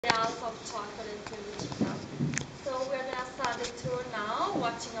Ideals of chocolate Perugina. So we're gonna start the tour now,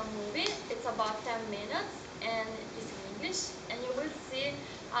 watching a movie. It's about 10 minutes and it's in English. And you will see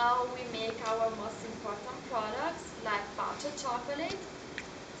how we make our most important products like butter chocolate,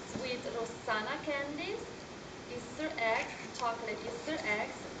 sweet Rossana candies, Easter eggs, chocolate Easter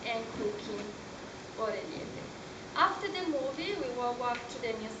eggs, and cookie orelliette. After the movie, we will walk to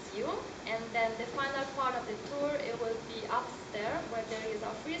the museum, and then the final part of the tour, it will be upstairs, where there is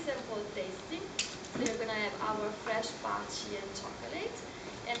a free sample tasting. So you're gonna have our fresh baci and chocolate.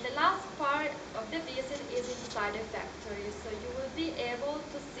 And the last part of the visit is inside the factory, so you will be able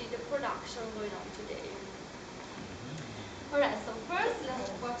to see the production going on today. Alright, so first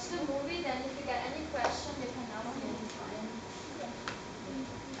let's watch the movie, then if you get any question, you can ask me anytime.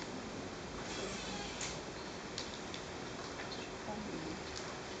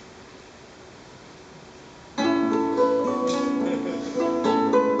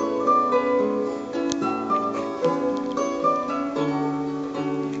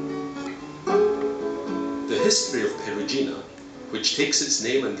 The history of Perugina, which takes its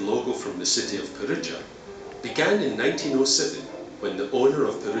name and logo from the city of Perugia, began in 1907 when the owner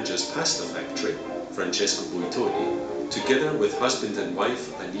of Perugia's pasta factory, Francesco Buitoni, together with husband and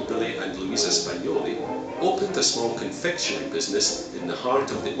wife Annibale and Luisa Spagnoli, opened a small confectionery business in the heart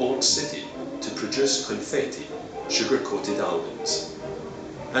of the old city to produce confetti, sugar-coated almonds.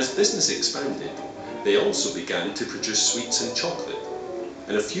 As business expanded, they also began to produce sweets and chocolate.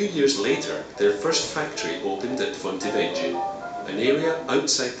 And a few years later, their first factory opened at Fontevecchio, an area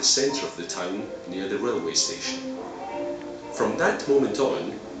outside the centre of the town near the railway station. From that moment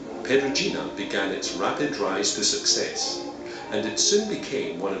on, Perugina began its rapid rise to success, and it soon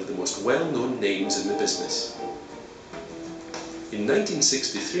became one of the most well-known names in the business. In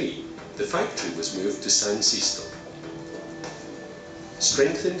 1963, the factory was moved to San Sisto.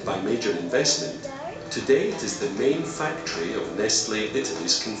 Strengthened by major investment, today it is the main factory of Nestlé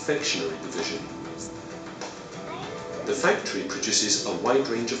Italy's confectionery division. The factory produces a wide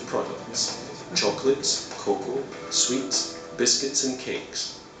range of products: chocolates, cocoa, sweets, biscuits and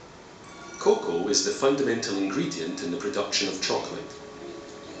cakes. Cocoa is the fundamental ingredient in the production of chocolate.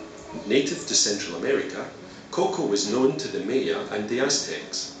 Native to Central America, cocoa was known to the Maya and the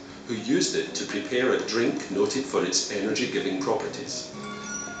Aztecs, who used it to prepare a drink noted for its energy-giving properties.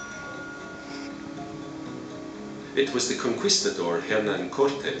 It was the conquistador Hernán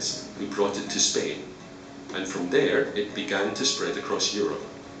Cortés who brought it to Spain, and from there it began to spread across Europe.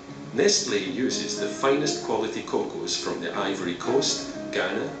 Nestlé uses the finest quality cocoas from the Ivory Coast,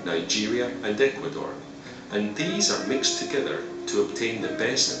 Ghana, Nigeria and Ecuador, and these are mixed together to obtain the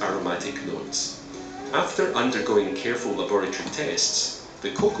best aromatic notes. After undergoing careful laboratory tests,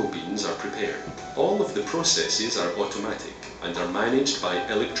 the cocoa beans are prepared. All of the processes are automatic and are managed by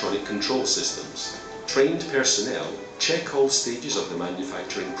electronic control systems. Trained personnel check all stages of the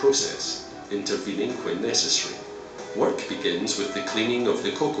manufacturing process, intervening when necessary. Work begins with the cleaning of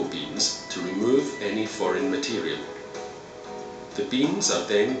the cocoa beans to remove any foreign material. The beans are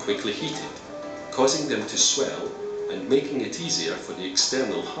then quickly heated, causing them to swell and making it easier for the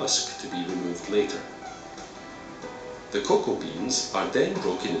external husk to be removed later. The cocoa beans are then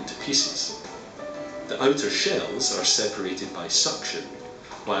broken into pieces. The outer shells are separated by suction,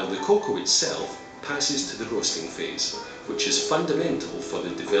 while the cocoa itself passes to the roasting phase, which is fundamental for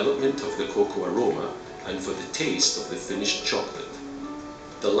the development of the cocoa aroma and for the taste of the finished chocolate.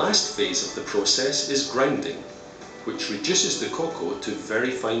 The last phase of the process is grinding, which reduces the cocoa to very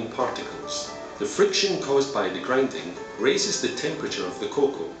fine particles. The friction caused by the grinding raises the temperature of the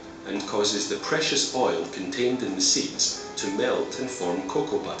cocoa and causes the precious oil contained in the seeds to melt and form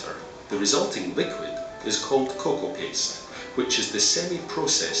cocoa butter. The resulting liquid is called cocoa paste, which is the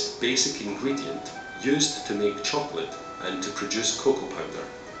semi-processed basic ingredient used to make chocolate and to produce cocoa powder.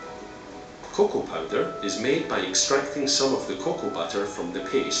 Cocoa powder is made by extracting some of the cocoa butter from the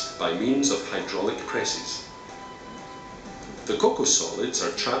paste by means of hydraulic presses. The cocoa solids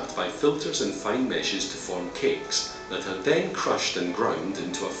are trapped by filters and fine meshes to form cakes that are then crushed and ground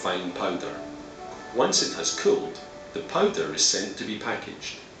into a fine powder. Once it has cooled, the powder is sent to be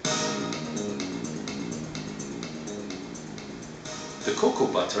packaged. The cocoa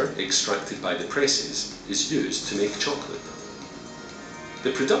butter extracted by the presses is used to make chocolate.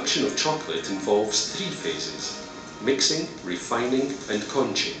 The production of chocolate involves 3 phases: mixing, refining and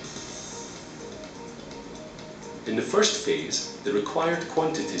conching. In the first phase, the required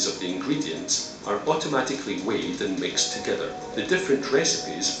quantities of the ingredients are automatically weighed and mixed together. The different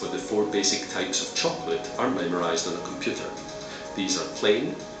recipes for the 4 basic types of chocolate are memorized on a computer. These are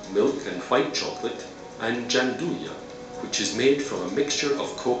plain, milk and white chocolate, and gianduja, which is made from a mixture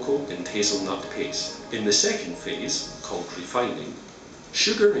of cocoa and hazelnut paste. In the second phase, called refining,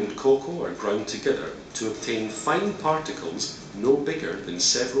 sugar and cocoa are ground together to obtain fine particles no bigger than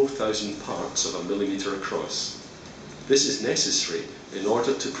several thousand parts of a millimetre across. This is necessary in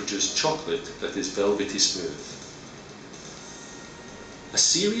order to produce chocolate that is velvety smooth. A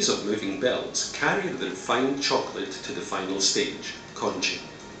series of moving belts carry the refined chocolate to the final stage, conching.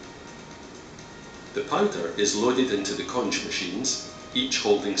 The powder is loaded into the conch machines, each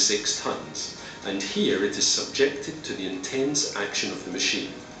holding 6 tons, and here it is subjected to the intense action of the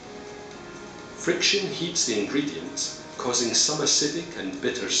machine. Friction heats the ingredients, causing some acidic and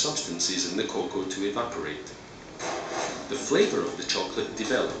bitter substances in the cocoa to evaporate. The flavour of the chocolate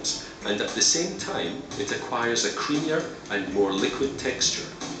develops, and at the same time it acquires a creamier and more liquid texture.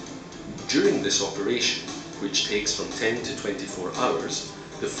 During this operation, which takes from 10 to 24 hours,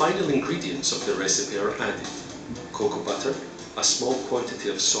 the final ingredients of the recipe are added: cocoa butter, a small quantity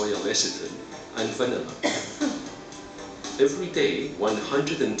of soy lecithin, and vanilla. Every day,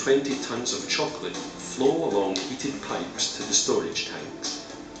 120 tons of chocolate flow along heated pipes to the storage tanks.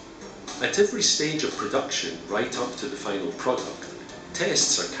 At every stage of production, right up to the final product,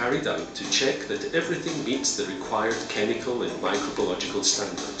 tests are carried out to check that everything meets the required chemical and microbiological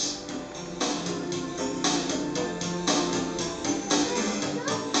standards.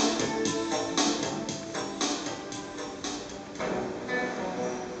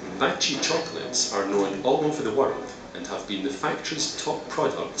 Baci chocolates are known all over the world and have been the factory's top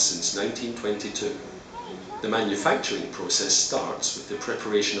product since 1922. The manufacturing process starts with the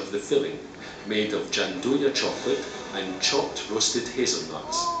preparation of the filling, made of gianduja chocolate and chopped roasted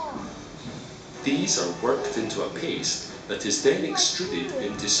hazelnuts. These are worked into a paste that is then extruded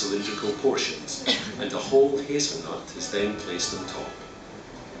into cylindrical portions, and a whole hazelnut is then placed on top.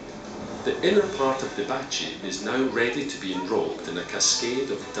 The inner part of the baci is now ready to be enrolled in a cascade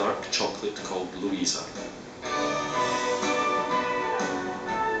of dark chocolate called Louisa.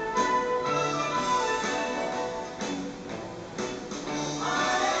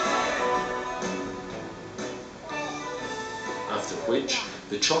 After which,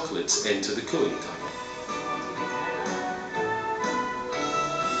 the chocolates enter the cooling tunnel.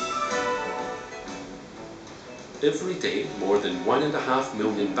 Every day, more than 1.5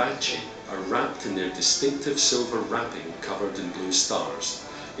 million baci are wrapped in their distinctive silver wrapping covered in blue stars,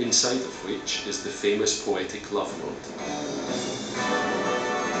 inside of which is the famous poetic love note.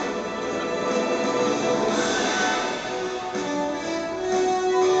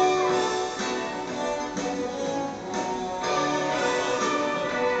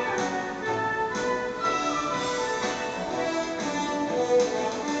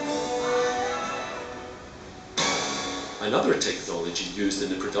 Another technology used in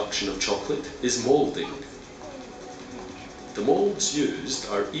the production of chocolate is moulding. The moulds used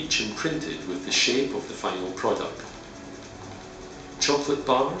are each imprinted with the shape of the final product. Chocolate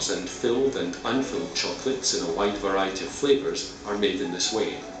bars and filled and unfilled chocolates in a wide variety of flavours are made in this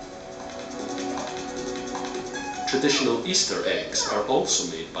way. Traditional Easter eggs are also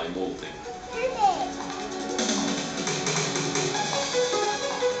made by moulding.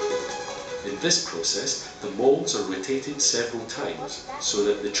 In this process, the moulds are rotated several times so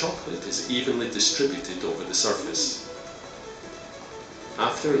that the chocolate is evenly distributed over the surface.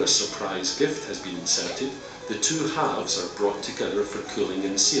 After a surprise gift has been inserted, the two halves are brought together for cooling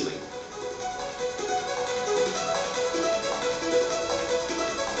and sealing.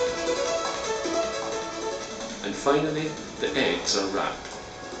 And finally, the eggs are wrapped.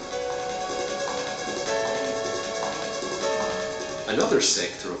 Another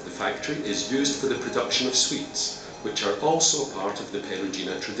sector of the factory is used for the production of sweets, which are also part of the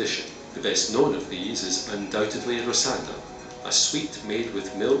Perugina tradition. The best known of these is undoubtedly Rosana, a sweet made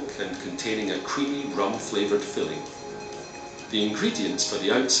with milk and containing a creamy rum-flavoured filling. The ingredients for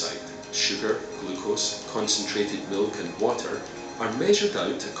the outside, sugar, glucose, concentrated milk and water, are measured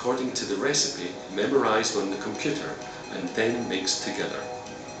out according to the recipe memorised on the computer and then mixed together.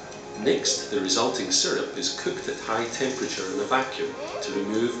 Next, the resulting syrup is cooked at high temperature in a vacuum to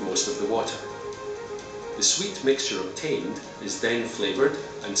remove most of the water. The sweet mixture obtained is then flavoured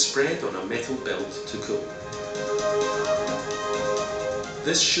and spread on a metal belt to cool.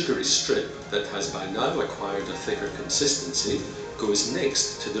 This sugary strip that has by now acquired a thicker consistency goes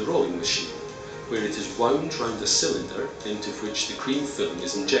next to the rolling machine, where it is wound round a cylinder into which the cream filling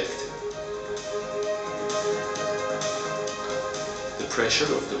is injected. The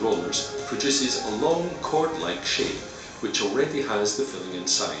pressure of the rollers produces a long cord-like shape which already has the filling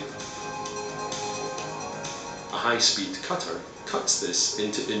inside. A high-speed cutter cuts this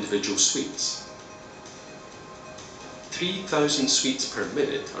into individual sweets. 3,000 sweets per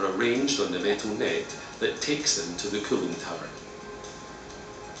minute are arranged on the metal net that takes them to the cooling tower.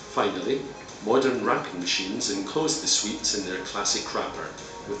 Finally, modern wrapping machines enclose the sweets in their classic wrapper,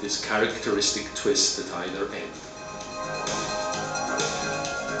 with its characteristic twist at either end.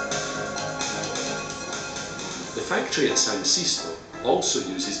 The factory at San Sisto also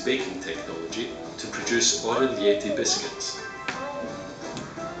uses baking technology to produce oregliette biscuits.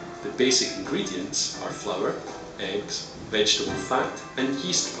 The basic ingredients are flour, eggs, vegetable fat and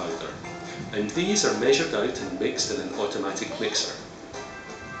yeast powder, and these are measured out and mixed in an automatic mixer.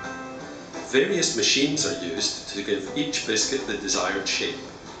 Various machines are used to give each biscuit the desired shape.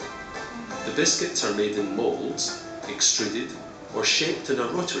 The biscuits are made in moulds, extruded, or shaped in a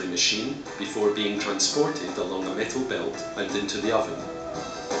rotary machine before being transported along a metal belt and into the oven.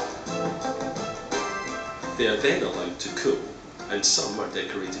 They are then allowed to cool, and some are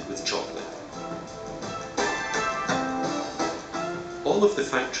decorated with chocolate. All of the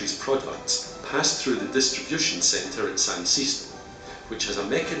factory's products pass through the distribution centre at San Sisto, which has a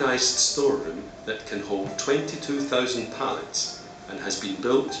mechanised storeroom that can hold 22,000 pallets and has been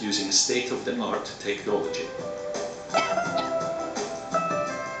built using state-of-the-art technology.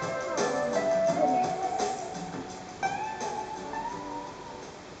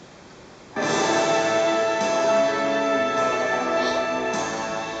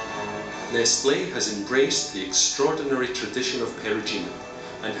 Nestlé has embraced the extraordinary tradition of Perugina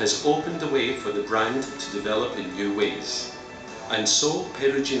and has opened the way for the brand to develop in new ways. And so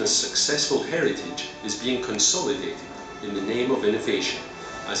Perugina's successful heritage is being consolidated in the name of innovation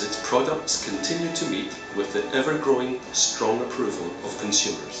as its products continue to meet with the ever-growing strong approval of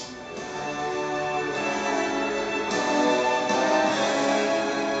consumers.